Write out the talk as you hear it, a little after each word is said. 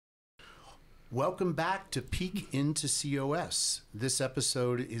Welcome back to Peek into COS. This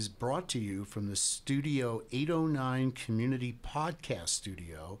episode is brought to you from the Studio 809 Community Podcast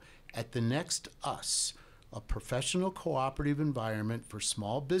Studio at the Next Us, a professional cooperative environment for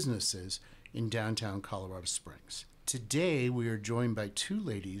small businesses in downtown Colorado Springs. Today, we are joined by two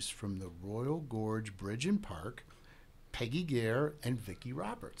ladies from the Royal Gorge Bridge and Park, Peggy Gair and Vickie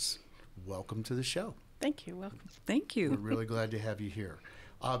Roberts. Welcome to the show. Thank you. Welcome. Thank you. We're really glad to have you here.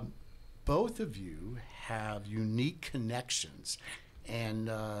 Both of you have unique connections and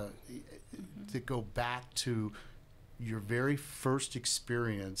that go back to your very first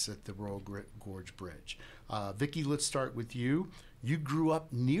experience at the Royal Gorge Bridge. Vickie, let's start with you. You grew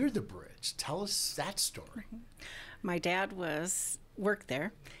up near the bridge. Tell us that story. My dad worked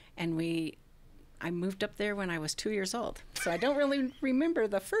there, and I moved up there when I was 2 years old. So I don't really remember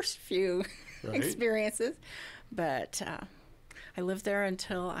the first few experiences, but I lived there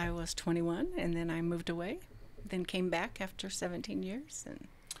until I was 21, and then I moved away, then came back after 17 years. And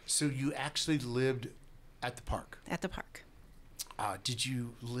so you actually lived at the park? At the park. Did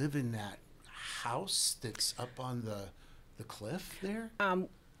you live in that house that's up on the cliff there?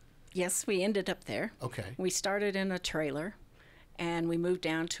 Yes, we ended up there. Okay. We started in a trailer, and we moved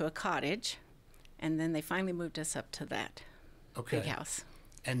down to a cottage, and then they finally moved us up to that big house.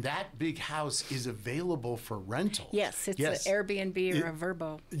 And that big house is available for rental. Yes, it's an Airbnb or a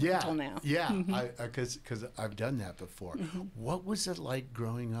Vrbo rental now. Yeah, because I've done that before. What was it like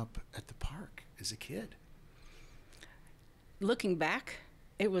growing up at the park as a kid? Looking back,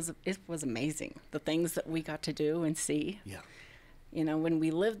 it was amazing, the things that we got to do and see. Yeah. You know, when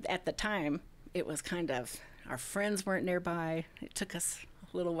we lived at the time, it was kind of, our friends weren't nearby. It took us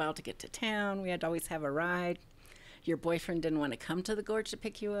a little while to get to town. We had to always have a ride. Your boyfriend didn't want to come to the Gorge to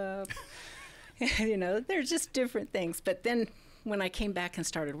pick you up. You know, there's just different things. But then when I came back and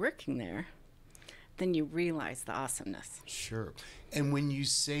started working there, then you realize the awesomeness. Sure. And when you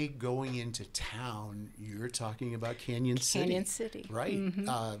say going into town, you're talking about Cañon City. Cañon City. Right.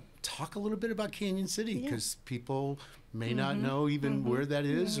 Talk a little bit about Cañon City, because people may not know even where that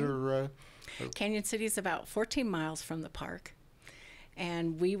is. Cañon City is about 14 miles from the park.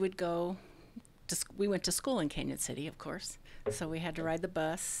 And we went to school in Cañon City, of course, so we had to ride the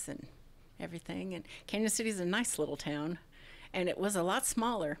bus and everything. And Cañon City is a nice little town, and it was a lot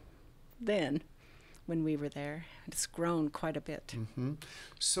smaller then when we were there. It's grown quite a bit.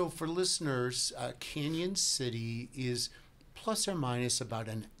 So for listeners, Cañon City is plus or minus about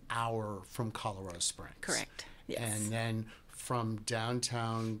an hour from Colorado Springs. Correct, yes. And then from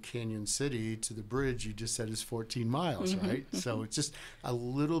downtown Cañon City to the bridge, you just said is 14 miles, right? So it's just a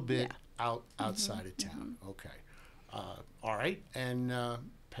little bit outside of town. Okay. All right. And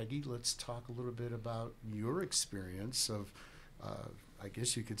Peggy, let's talk a little bit about your experience of, I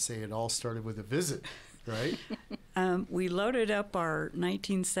guess you could say it all started with a visit, right? We loaded up our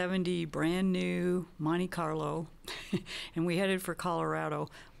 1970 brand new Monte Carlo, and we headed for Colorado.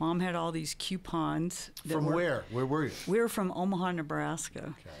 Mom had all these coupons. From where? Where were you? We were from Omaha,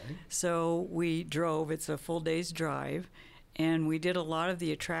 Nebraska. Okay. So we drove. It's a full day's drive. And we did a lot of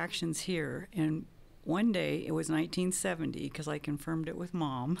the attractions here. And one day, it was 1970, because I confirmed it with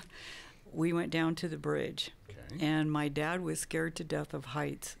Mom, we went down to the bridge. Okay. And my dad was scared to death of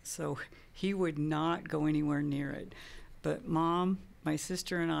heights, so he would not go anywhere near it. But Mom, my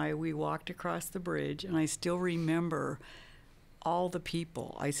sister, and I, we walked across the bridge, and I still remember all the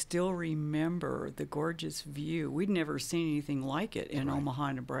people. I still remember the gorgeous view. We'd never seen anything like it in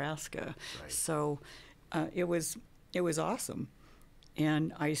Omaha, Nebraska. Right. So it was awesome.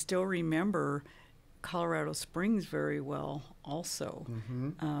 And I still remember Colorado Springs very well also.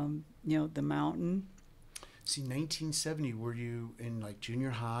 You know, the mountain. See, 1970, were you in like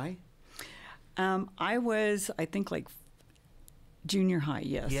junior high? I was, I think, like junior high,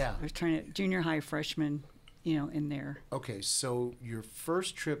 yes. Yeah. I was junior high freshman, you know, in there. Okay, so your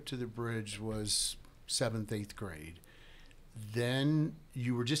first trip to the bridge was 7th, 8th grade. Then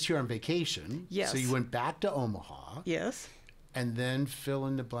you were just here on vacation. Yes. So you went back to Omaha. Yes. And then fill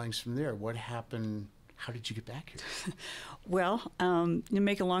in the blanks from there. What happened? How did you get back here? Well, to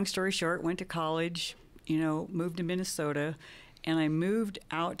make a long story short, went to college, you know, moved to Minnesota, and I moved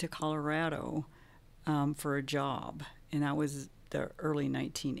out to Colorado for a job. And that was the early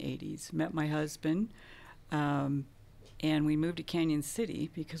 1980s. Met my husband, and we moved to Cañon City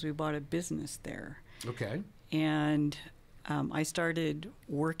because we bought a business there. Okay. And I started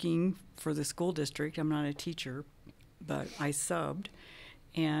working for the school district. I'm not a teacher, but I subbed,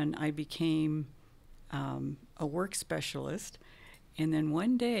 and I became a work specialist. And then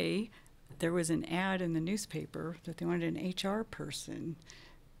one day, there was an ad in the newspaper that they wanted an HR person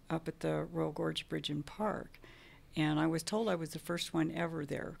up at the Royal Gorge Bridge and Park. And I was told I was the first one ever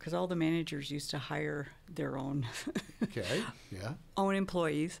there because all the managers used to hire their own Okay, yeah. own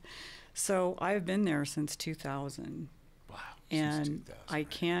employees. So I've been there since 2000. Wow. And since 2000, I right.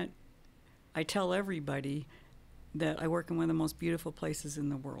 can't, I tell everybody that I work in one of the most beautiful places in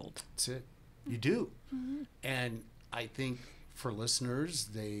the world. That's it. You do. And I think for listeners,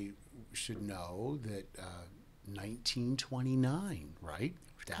 they should know that 1929, right?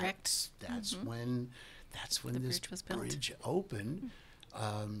 Correct. That's when The this bridge was built. bridge opened,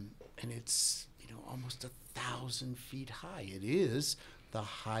 and it's almost 1,000 feet high. It is the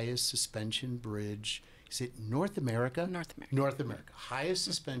highest suspension bridge. Is it North America? North America. North America. Highest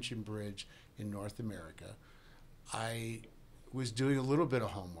suspension bridge in North America. I was doing a little bit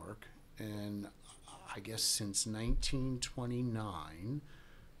of homework, and I guess since 1929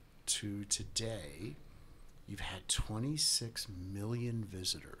 to today, you've had 26 million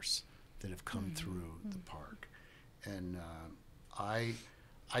visitors that have come through the park. And I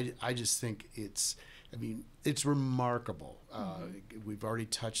just think it's remarkable. We've already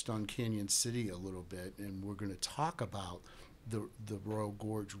touched on Cañon City a little bit, and we're going to talk about the Royal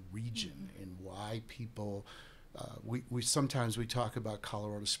Gorge region and why people, we sometimes we talk about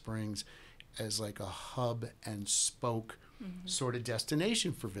Colorado Springs as like a hub and spoke sort of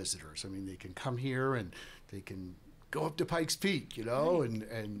destination for visitors. I mean, they can come here and they can go up to Pikes Peak,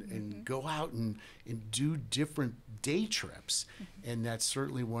 and go out and do different day trips. And that's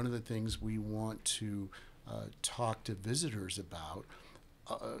certainly one of the things we want to talk to visitors about,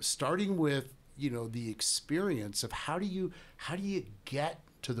 starting with, the experience of how do you get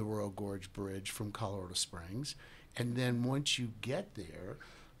to the Royal Gorge Bridge from Colorado Springs. And then once you get there,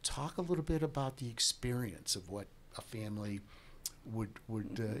 talk a little bit about the experience of what a family would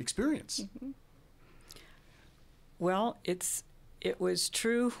experience. Well, it was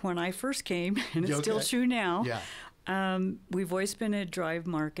true when I first came, and it's still true now. Yeah. We've always been a drive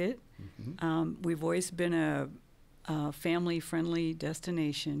market. We've always been a family-friendly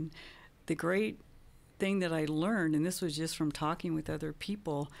destination. The great thing that I learned, and this was just from talking with other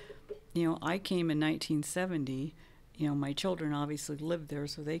people, I came in 1970. My children obviously lived there,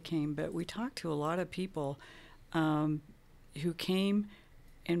 so they came. But we talked to a lot of people who came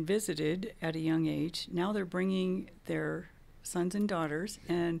and visited at a young age. Now they're bringing their sons and daughters,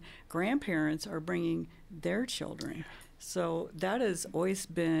 and grandparents are bringing their children. So that has always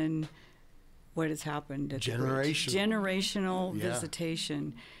been what has happened at the bridge. Generational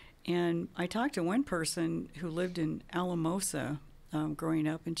visitation. And I talked to one person who lived in Alamosa growing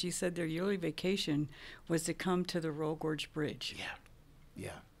up, and she said their yearly vacation was to come to the Royal Gorge Bridge.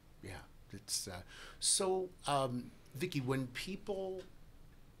 Yeah. It's so, Vickie, when people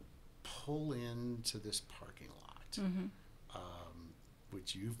pull into this parking lot,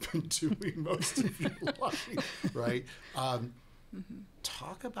 which you've been doing most of your life, right?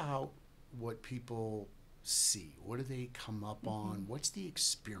 Talk about what people see. What do they come up on? What's the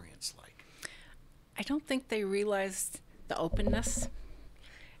experience like? I don't think they realized the openness.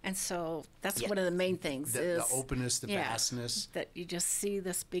 And so that's one of the main things The openness, the vastness. That you just see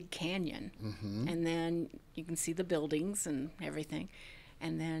this big canyon. And then you can see the buildings and everything.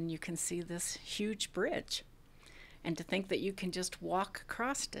 And then you can see this huge bridge. And to think that you can just walk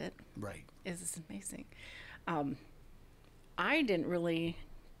across it is amazing. I didn't really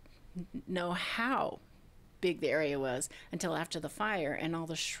know how big the area was until after the fire and all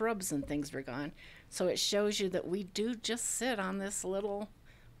the shrubs and things were gone. So it shows you that we do just sit on this little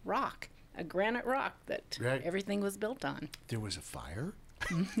rock, a granite rock that everything was built on. There was a fire?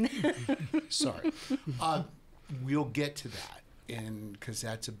 Sorry. We'll get to that, and because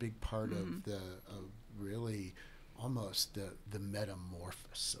that's a big part of really almost the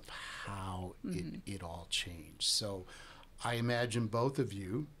metamorphosis of how it all changed. So I imagine both of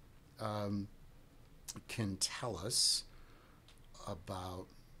you can tell us about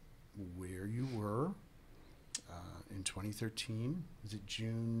where you were in 2013. Is it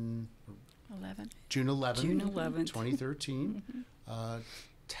June 11th. June 11th. June 11th. 2013.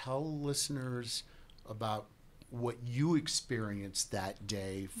 Tell listeners about what you experienced that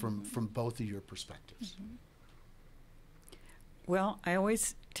day from both of your perspectives. Well, I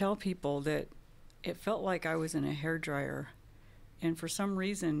always tell people that it felt like I was in a hairdryer, and for some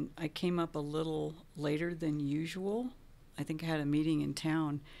reason I came up a little later than usual. I think I had a meeting in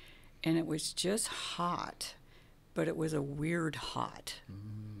town, and it was just hot, but it was a weird hot.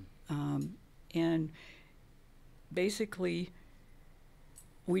 And basically,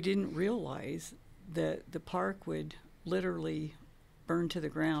 we didn't realize that the park would literally burn to the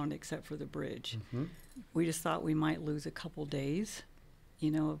ground except for the bridge. We just thought we might lose a couple days,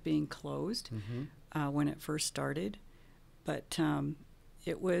 of being closed when it first started. But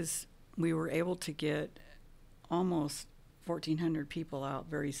we were able to get almost 1,400 people out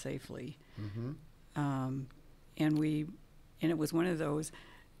very safely. And it was one of those,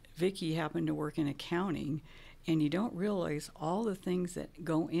 Vickie happened to work in accounting, and you don't realize all the things that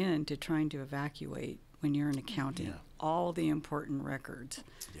go into trying to evacuate when you're in accounting, all the important records.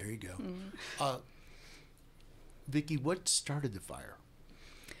 There you go. Vickie, what started the fire?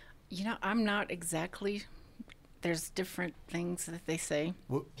 I'm not exactly. There's different things that they say.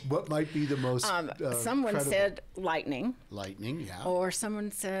 What might be the most someone credible? said lightning. Lightning, yeah. Or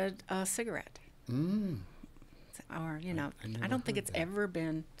someone said a cigarette. Or, I don't think it's ever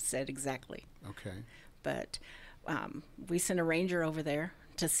been said exactly. Okay. But we sent a ranger over there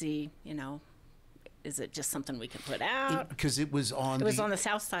to see, is it just something we can put out? Because it was on the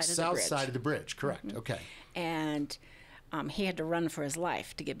south side of the bridge. South side of the bridge, correct. Mm-hmm. Okay. And he had to run for his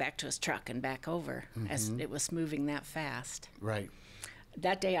life to get back to his truck and back over as it was moving that fast. Right.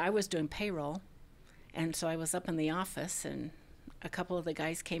 That day I was doing payroll, and so I was up in the office, and a couple of the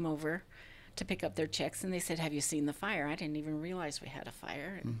guys came over to pick up their checks, and they said, "Have you seen the fire?" I didn't even realize we had a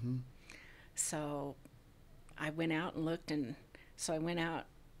fire. And so I went out and looked, and so I went out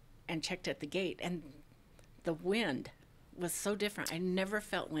and checked at the gate, and the wind was so different. I never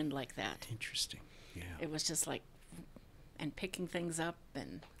felt wind like that. Interesting. Yeah. It was just like, and picking things up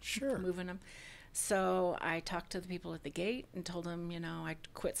and Sure. moving them. So I talked to the people at the gate and told them,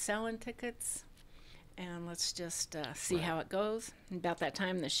 I'd quit selling tickets, and let's just see how it goes. And about that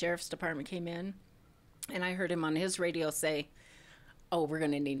time, the sheriff's department came in, and I heard him on his radio say, "Oh, we're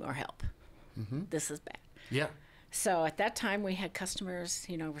going to need more help. This is bad." Yeah. So at that time, we had customers,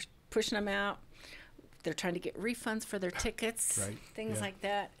 we're pushing them out. They're trying to get refunds for their tickets, Right. things Yeah. like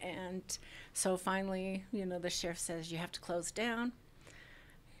that. And so finally, the sheriff says, "You have to close down.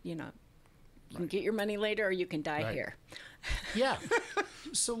 You can get your money later, or you can die Right. here." Yeah.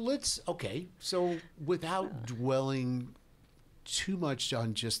 So without dwelling too much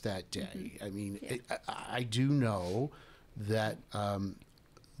on just that day, I mean, I do know that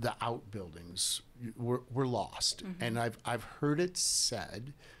the outbuildings were lost. And I've heard it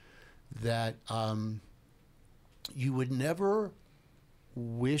said that you would never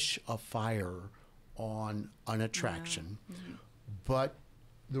wish a fire on an attraction, but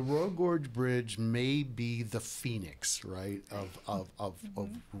the Royal Gorge Bridge may be the phoenix, right, of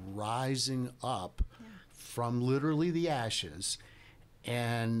rising up from literally the ashes.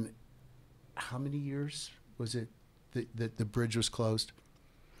 And how many years was it that the bridge was closed?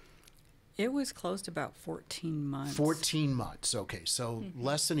 It was closed about 14 months. 14 months, okay. So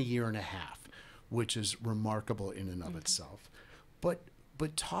less than a year and a half, which is remarkable in and of itself. But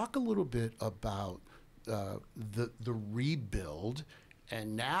talk a little bit about the rebuild.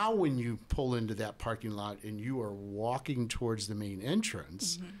 And now when you pull into that parking lot and you are walking towards the main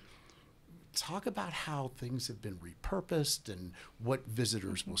entrance, talk about how things have been repurposed and what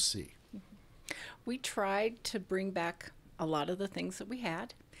visitors will see. We tried to bring back a lot of the things that we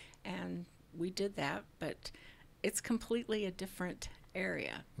had, and we did that, but it's completely a different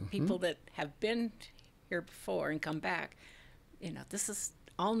area. People that have been here before and come back, this is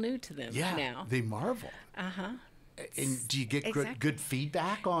all new to them now. They marvel. And do you get good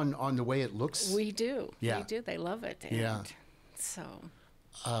feedback on the way it looks? We do. Yeah. We do. They love it. And so.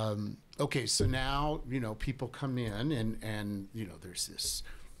 Okay, so now, people come in and there's this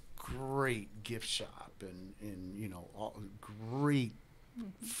great gift shop and all great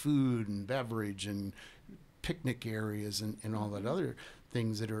food and beverage and picnic areas and all that other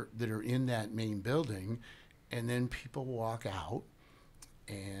things that are in that main building. And then people walk out,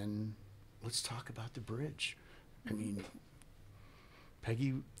 and let's talk about the bridge. I mean,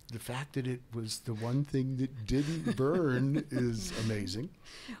 Peggy, the fact that it was the one thing that didn't burn is amazing.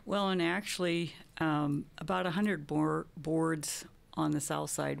 Well, and actually, about 100 boards on the south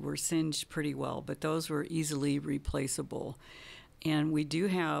side were singed pretty well, but those were easily replaceable. And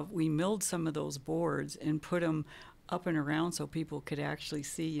we milled some of those boards and put them up and around so people could actually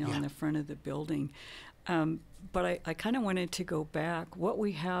see, on the front of the building. But I kind of wanted to go back. What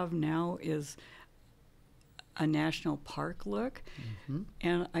we have now is a national park look.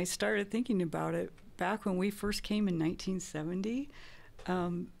 And I started thinking about it back when we first came in 1970.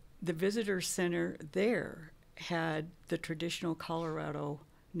 The visitor center there had the traditional Colorado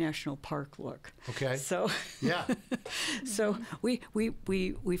National Park look. Okay. So Yeah. so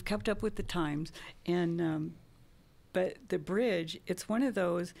we've kept up with the times, and but the bridge, it's one of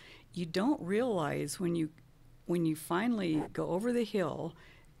those you don't realize when you finally go over the hill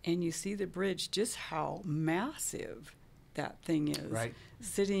and you see the bridge just how massive that thing is, Right.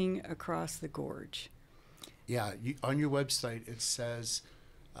 sitting across the gorge. Yeah, on your website it says,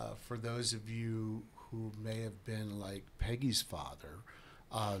 for those of you who may have been like Peggy's father,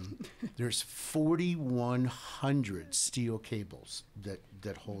 there's 4,100 steel cables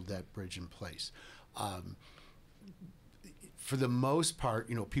that hold that bridge in place. For the most part,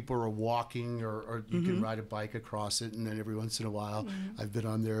 people are walking or you can ride a bike across it, and then every once in a while, I've been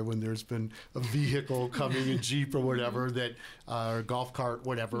on there when there's been a vehicle coming, a Jeep or whatever, that or a golf cart,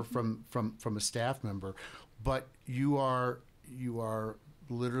 whatever, from a staff member. But you are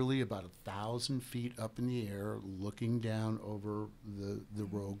literally about 1,000 feet up in the air, looking down over the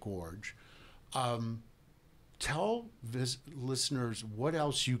Roe Gorge. Tell listeners what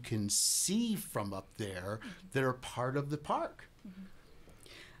else you can see from up there that are part of the park.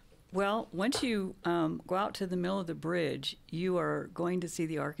 Well, once you go out to the middle of the bridge, you are going to see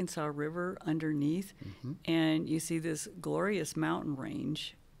the Arkansas River underneath, and you see this glorious mountain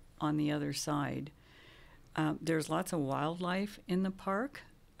range on the other side. There's lots of wildlife in the park.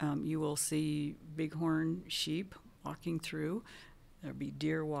 You will see bighorn sheep walking through. There'll be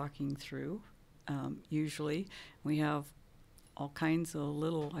deer walking through. Usually we have all kinds of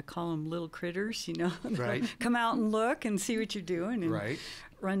little, I call them little critters, Right. come out and look and see what you're doing and Right.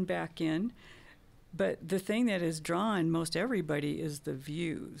 run back in. But the thing that has drawn most everybody is the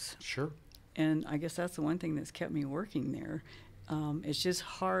views. Sure. And I guess that's the one thing that's kept me working there. It's just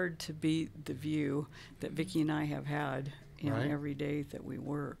hard to beat the view that Vickie and I have had Right. every day that we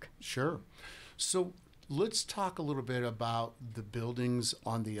work. Sure. So let's talk a little bit about the buildings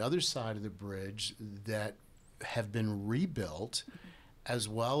on the other side of the bridge that have been rebuilt, as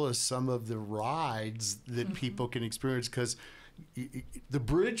well as some of the rides that people can experience, because the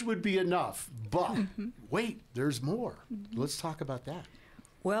bridge would be enough, but wait, there's more. Let's talk about that.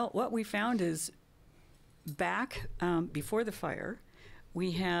 Well, what we found is back before the fire,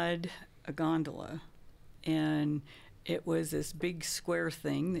 we had a gondola, and it was this big square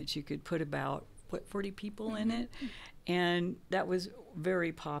thing that you could put about 40 people in it, and that was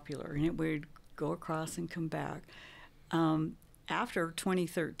very popular, and it would go across and come back. After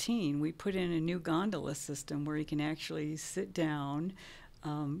 2013, we put in a new gondola system where you can actually sit down.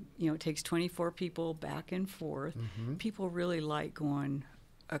 It takes 24 people back and forth. People really like going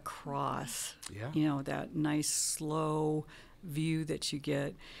across, that nice slow view that you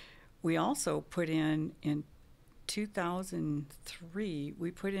get. We also put in 2003,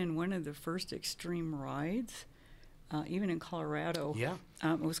 we put in one of the first extreme rides, even in Colorado. Yeah.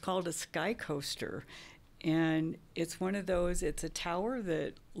 It was called a sky coaster. And it's one of those, it's a tower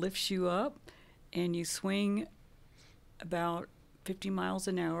that lifts you up, and you swing about 50 miles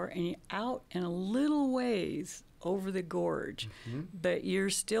an hour, and you're out in a little ways over the gorge. But you're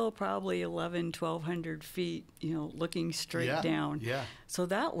still probably 1,200 feet, looking straight down. Yeah. So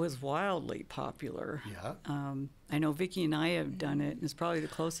that was wildly popular. Yeah. I know Vickie and I have done it, and it's probably the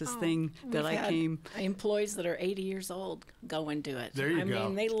closest thing that I came. Employees that are 80 years old go and do it. There you go. I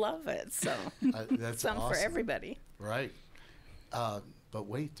mean, they love it. So That's some awesome. for everybody. Right. But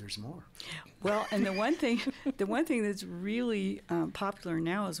wait, there's more. Well, and the one thing that's really popular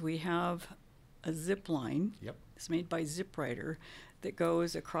now is we have a zip line. Yep. It's made by Zip Rider that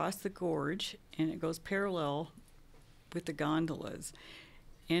goes across the gorge, and it goes parallel with the gondolas.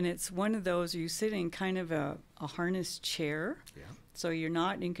 And it's one of those, you sit in kind of a harness chair, so you're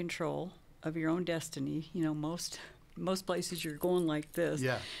not in control of your own destiny. Most places you're going like this.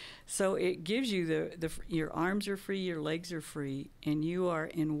 Yeah. So it gives you your arms are free, your legs are free, and you are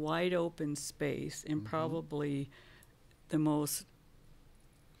in wide open space in probably the most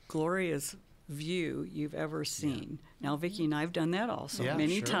glorious view you've ever seen. Now, Vickie and I have done that also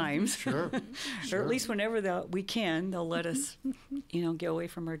many times. Sure. Or at least whenever we can, they'll let us, get away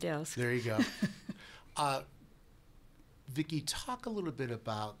from our desk. There you go. Vickie, talk a little bit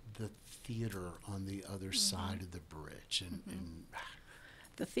about the theater on the other side of the bridge. And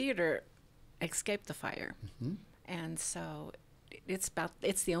The theater escaped the fire, and so it's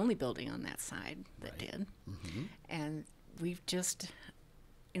the only building on that side that did. And we've just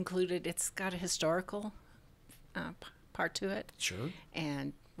included, it's got a historical part to it. Sure.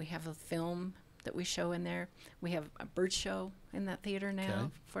 And we have a film that we show in there. We have a bird show in that theater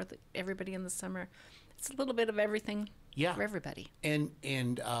now for everybody in the summer. It's a little bit of everything for everybody. And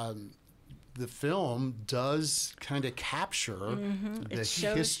the film does kind of capture the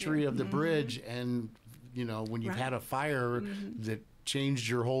history of the bridge, and when you've had a fire that changed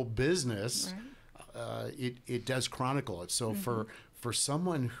your whole business, it does chronicle it. So for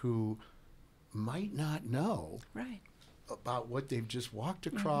someone who might not know, about what they've just walked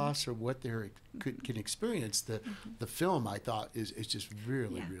across or what they can experience. The film, I thought, is just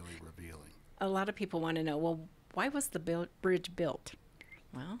really revealing. A lot of people want to know, well, why was the bridge built?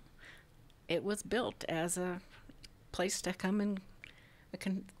 Well, it was built as a place to come and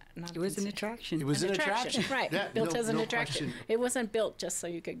it was an attraction. It was an attraction, right? Yeah, built as an attraction. Question. It wasn't built just so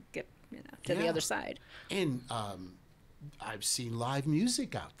you could get to the other side. And I've seen live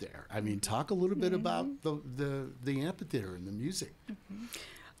music out there. I mean, talk a little bit about the amphitheater and the music.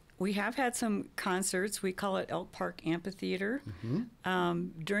 We have had some concerts. We call it Elk Park Amphitheater.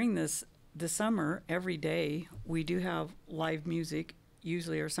 During the summer, every day, we do have live music,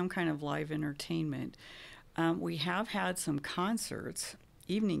 usually, or some kind of live entertainment. We have had some concerts,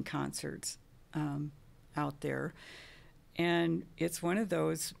 evening concerts, out there. And it's one of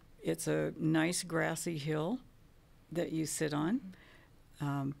those, it's a nice grassy hill that you sit on.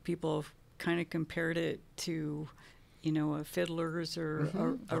 People have kind of compared it to, a Fiddler's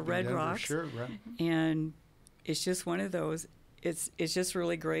or a Red Rocks. Sure, right. And it's just one of those. It's just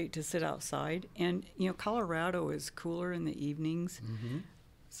really great to sit outside. And, Colorado is cooler in the evenings.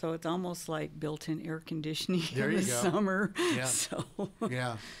 So it's almost like built-in air conditioning in the summer. Yeah. So.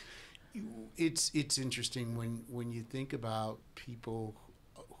 Yeah. It's interesting when you think about people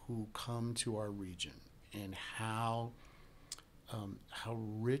who come to our region and how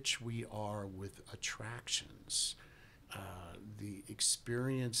rich we are with attractions. The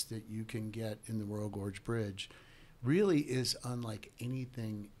experience that you can get in the Royal Gorge Bridge really is unlike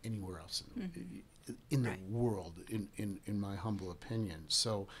anything anywhere else in the world, in my humble opinion.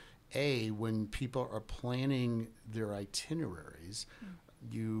 So, when people are planning their itineraries,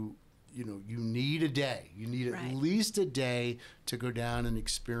 you need a day. You need at least a day to go down and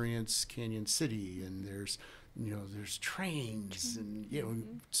experience Cañon City, and there's trains,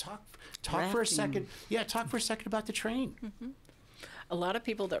 and talk for a second. Yeah, talk for a second about the train. A lot of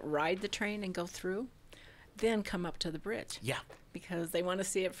people that ride the train and go through, then come up to the bridge. Yeah, because they want to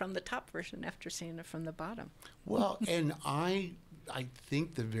see it from the top version after seeing it from the bottom. Well, and I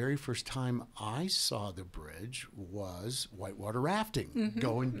think the very first time I saw the bridge was whitewater rafting,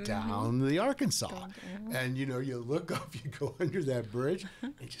 going down the Arkansas. And, you look up, you go under that bridge,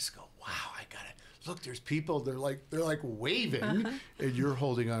 and you just go, wow, I got it. Look, there's people, they're like waving, and you're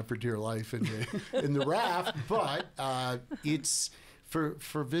holding on for dear life in the raft. But it's,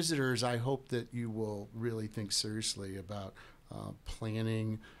 for visitors, I hope that you will really think seriously about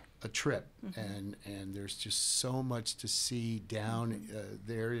planning a trip, and there's just so much to see down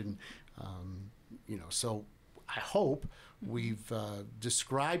there, and so I hope we've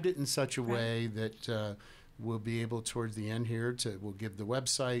described it in such a way that we'll be able, towards the end here, we'll give the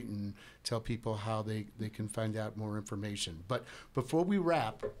website and tell people how they can find out more information. But before we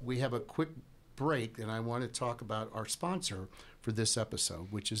wrap, we have a quick break, and I want to talk about our sponsor for this episode,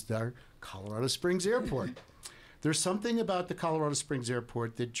 which is our Colorado Springs Airport. There's something about the Colorado Springs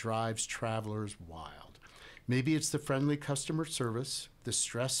Airport that drives travelers wild. Maybe it's the friendly customer service, the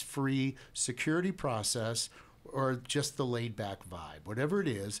stress-free security process, or just the laid-back vibe. Whatever it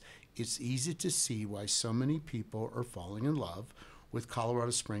is, it's easy to see why so many people are falling in love with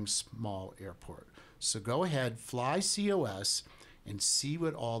Colorado Springs Small Airport. So go ahead, fly COS, and see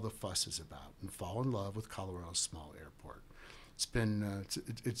what all the fuss is about, and fall in love with Colorado Small Airport. It's been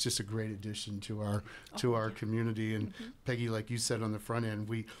it's just a great addition to our community. And Peggy, like you said on the front end,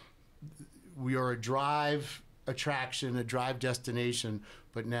 we are a drive attraction, a drive destination,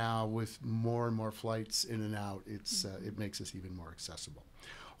 but now with more and more flights in and out, it makes us even more accessible.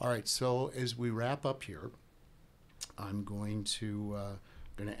 All right, so as we wrap up here, I'm going to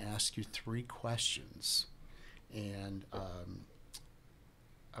ask you 3 questions, and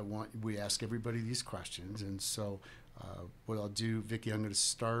we ask everybody these questions, and so. What I'll do, Vickie, I'm going to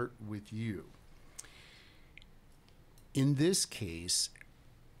start with you. In this case,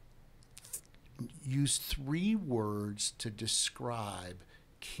 use 3 words to describe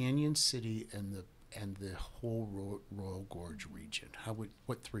Cañon City and the whole Royal Gorge region.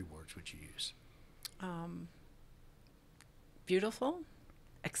 What 3 words would you use? Beautiful,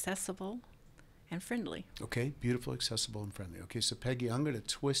 accessible, and friendly. Okay, beautiful, accessible, and friendly. Okay, so Peggy, I'm going to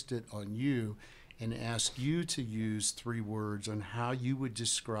twist it on you and ask you to use 3 words on how you would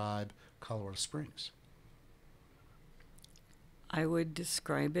describe Colorado Springs. I would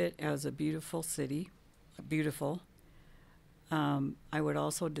describe it as a beautiful city, beautiful. I would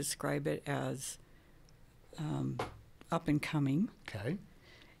also describe it as up and coming. Okay.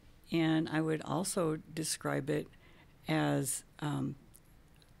 And I would also describe it as,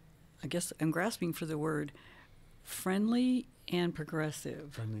 I guess I'm grasping for the word, friendly and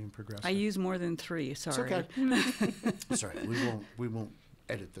progressive. Friendly and progressive. I use more than 3. Sorry. It's okay. That's all right. We won't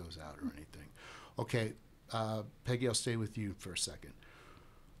edit those out or anything. Okay, Peggy, I'll stay with you for a second.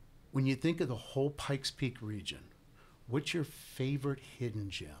 When you think of the whole Pikes Peak region, what's your favorite hidden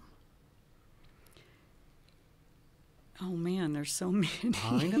gem? Oh man, there's so many.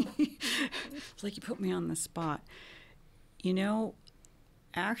 I know. It's like you put me on the spot. You know,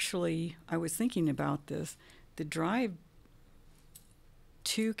 actually, I was thinking about this. The drive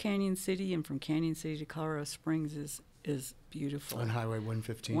to Cañon City and from Cañon City to Colorado Springs is beautiful. On Highway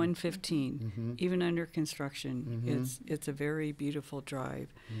 115. 115, even under construction, it's a very beautiful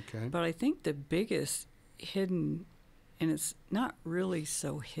drive. Okay. But I think the biggest hidden, and it's not really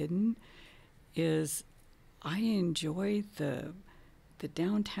so hidden, is I enjoy the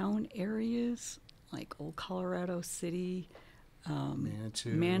downtown areas like Old Colorado City,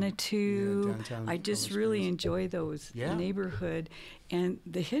 Manitou. Yeah, downtown I just Colorado really Springs. enjoy those Yeah. neighborhood. And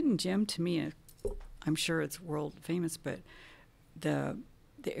the hidden gem to me, I'm sure it's world famous, but the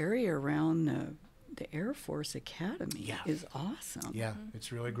area around the Air Force Academy is awesome. Yeah,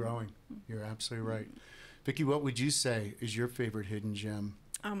 it's really growing. You're absolutely right. Vicki, what would you say is your favorite hidden gem?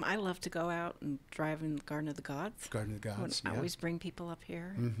 I love to go out and drive in the Garden of the Gods. Garden of the Gods, I yeah. always bring people up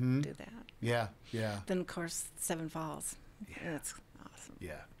here and do that. Yeah, yeah. Then, of course, Seven Falls. Yeah. That's awesome.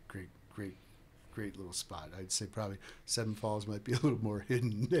 Yeah, great little spot. I'd say probably Seven Falls might be a little more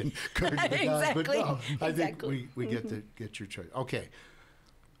hidden than Garden of the Gods, but no, I think we get your choice. Okay,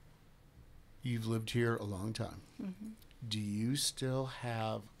 you've lived here a long time. Do you still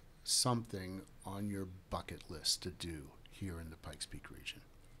have something on your bucket list to do here in the Pikes Peak region?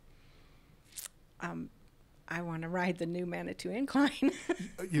 I want to ride the new Manitou Incline.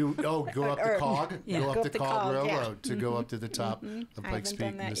 Go up the cog, go up the cog railroad to go up to the top of Pikes Peak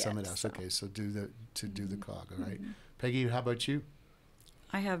and the Summit House. Okay, so do the cog. All right, Peggy, how about you?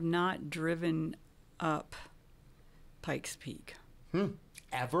 I have not driven up Pikes Peak.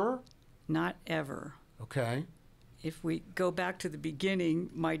 Ever? Not ever. Okay. If we go back to the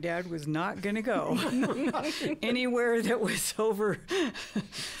beginning, my dad was not going to go anywhere that was over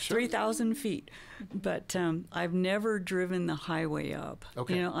 3,000 feet. But I've never driven the highway up.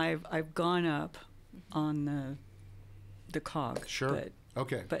 Okay. You know, I've gone up on the cog. Sure.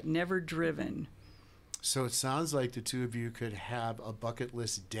 But never driven. So it sounds like the two of you could have a bucket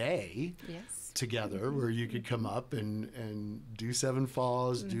list day together where you could come up and do Seven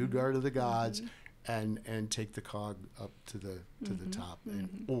Falls, do Guard of the Gods, and take the cog up to the top,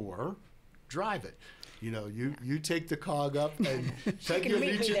 or drive it. You know, you take the cog up and take your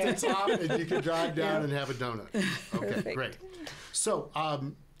reach at the top, and you can drive down and have a donut. Okay, Perfect. great. So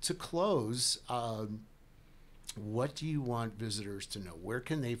to close, what do you want visitors to know? Where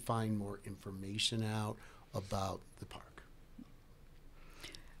can they find more information out about the park?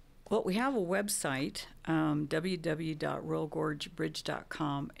 Well, we have a website,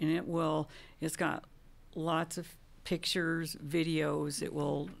 www.royalgorgebridge.com, and it's got lots of pictures, videos. It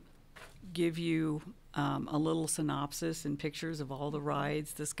will give you a little synopsis and pictures of all the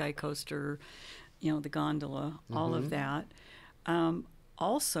rides, the sky coaster, the gondola, all of that.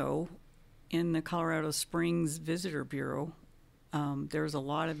 Also, in the Colorado Springs Visitor Bureau, there's a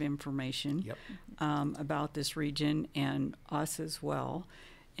lot of information about this region and us as well.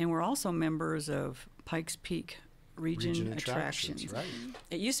 And we're also members of Pikes Peak Region Attractions. Right.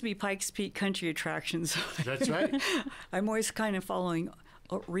 It used to be Pikes Peak Country Attractions. That's right. I'm always kind of following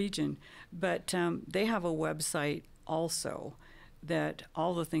region. But they have a website also that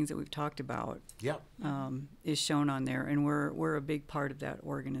all the things that we've talked about is shown on there. And we're a big part of that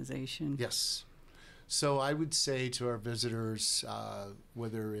organization. Yes. So I would say to our visitors,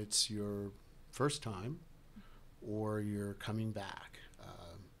 whether it's your first time or you're coming back,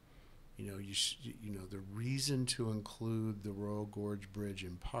 the reason to include the Royal Gorge Bridge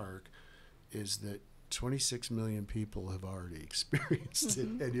and Park is that 26 million people have already experienced it.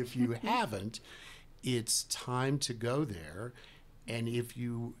 And if you haven't, it's time to go there. And if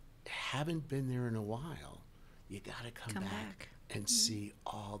you haven't been there in a while, you got to come back and see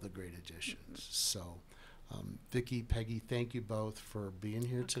all the great additions. So, Vicki, Peggy, thank you both for being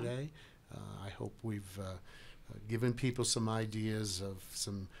here today. I hope we've given people some ideas of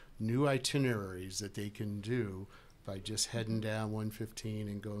some new itineraries that they can do by just heading down 115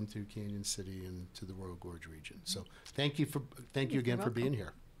 and going through Cañon City and to the Royal Gorge region. So thank you again for being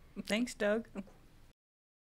here. Thanks, Doug.